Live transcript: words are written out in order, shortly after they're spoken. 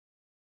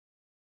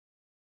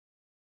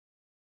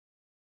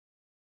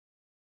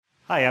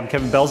Hi, I'm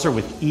Kevin Belzer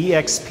with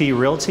eXp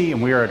Realty,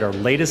 and we are at our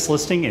latest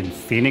listing in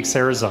Phoenix,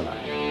 Arizona.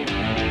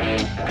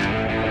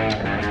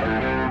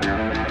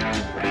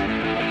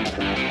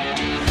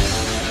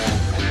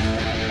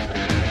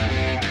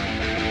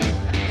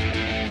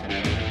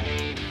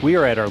 We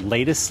are at our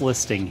latest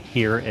listing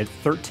here at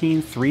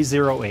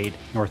 13308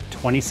 North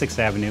 26th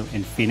Avenue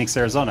in Phoenix,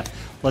 Arizona.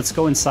 Let's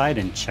go inside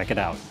and check it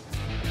out.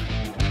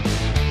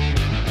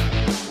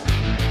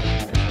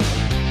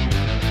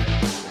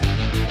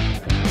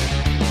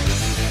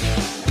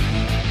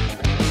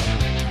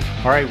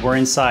 All right, we're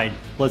inside.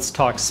 Let's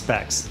talk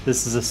specs.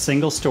 This is a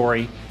single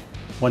story,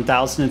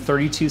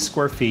 1,032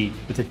 square feet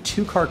with a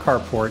 2-car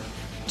carport,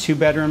 2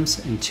 bedrooms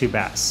and 2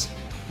 baths.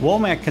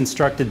 Womack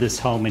constructed this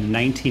home in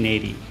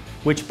 1980,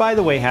 which by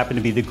the way happened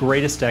to be the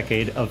greatest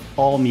decade of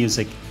all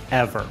music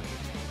ever,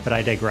 but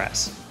I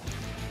digress.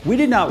 We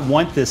did not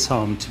want this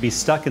home to be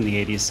stuck in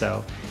the 80s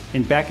though,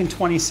 and back in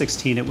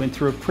 2016 it went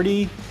through a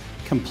pretty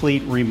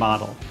complete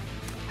remodel.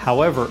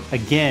 However,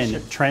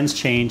 again, trends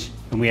change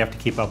and we have to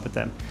keep up with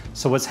them.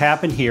 So what's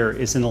happened here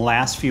is in the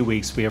last few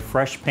weeks we have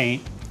fresh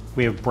paint,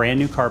 we have brand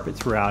new carpet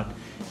throughout,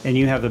 and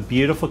you have a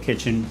beautiful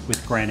kitchen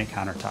with granite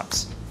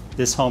countertops.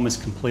 This home is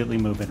completely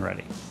move-in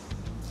ready.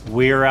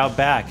 We're out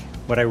back.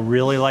 What I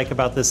really like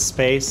about this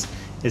space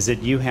is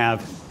that you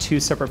have 2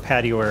 separate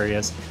patio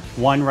areas,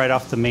 one right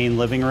off the main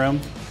living room,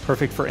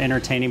 perfect for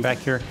entertaining back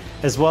here,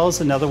 as well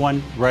as another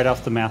one right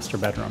off the master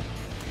bedroom.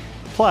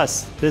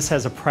 Plus, this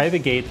has a private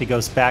gate that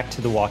goes back to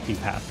the walking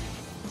path.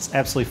 It's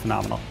absolutely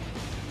phenomenal.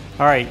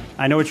 All right,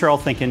 I know what you're all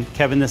thinking,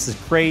 Kevin, this is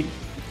great,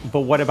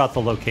 but what about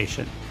the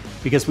location?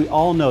 Because we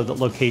all know that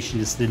location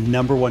is the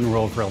 #1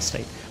 rule of real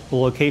estate. The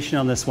location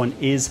on this one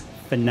is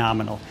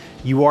phenomenal.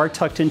 You are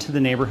tucked into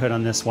the neighborhood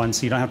on this one,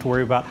 so you don't have to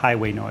worry about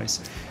highway noise.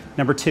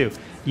 Number 2,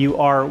 you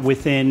are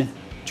within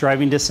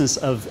driving distance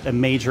of a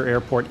major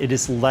airport. It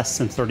is less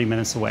than 30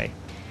 minutes away.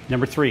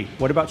 Number 3,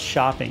 what about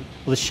shopping?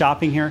 Well, the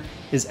shopping here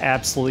is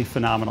absolutely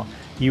phenomenal.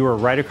 You are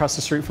right across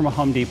the street from a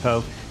Home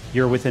Depot.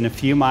 You're within a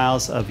few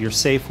miles of your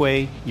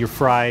Safeway, your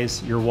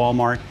Fry's, your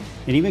Walmart,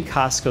 and even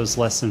Costco's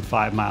less than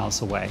 5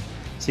 miles away.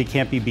 So you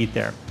can't be beat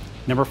there.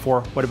 Number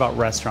 4, what about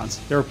restaurants?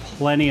 There are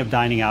plenty of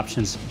dining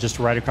options just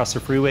right across the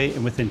freeway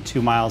and within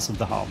 2 miles of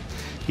the home.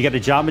 You got a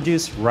Jamba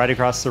Juice right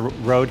across the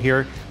road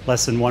here,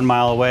 less than 1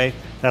 mile away.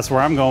 That's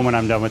where I'm going when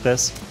I'm done with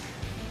this.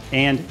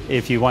 And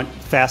if you want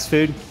fast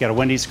food, you got a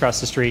Wendy's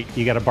across the street,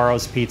 you got a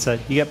Barro's Pizza,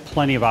 you got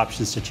plenty of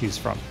options to choose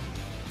from.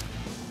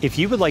 If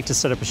you would like to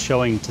set up a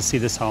showing to see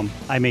this home,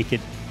 I make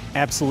it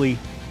absolutely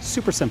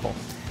super simple.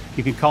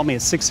 You can call me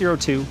at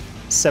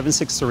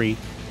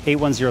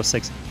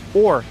 602-763-8106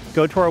 or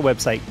go to our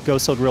website,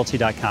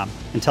 gosoldrealty.com.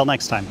 Until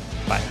next time,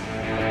 bye.